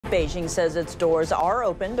Beijing says its doors are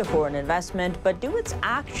open to foreign investment, but do its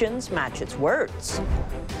actions match its words?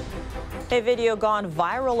 A video gone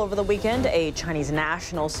viral over the weekend, a Chinese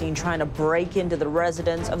national seen trying to break into the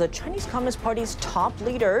residence of the Chinese Communist Party's top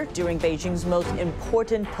leader during Beijing's most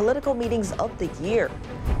important political meetings of the year.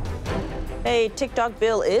 A TikTok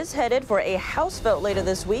bill is headed for a House vote later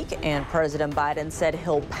this week, and President Biden said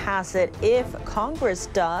he'll pass it if Congress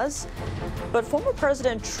does. But former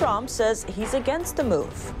President Trump says he's against the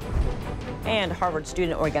move. And Harvard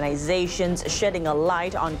student organizations shedding a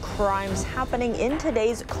light on crimes happening in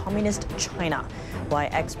today's communist China. Why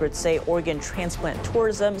experts say organ transplant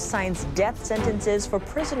tourism signs death sentences for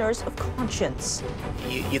prisoners of conscience.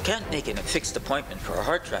 You can't make a fixed appointment for a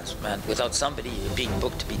heart transplant without somebody being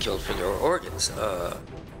booked to be killed for their organs.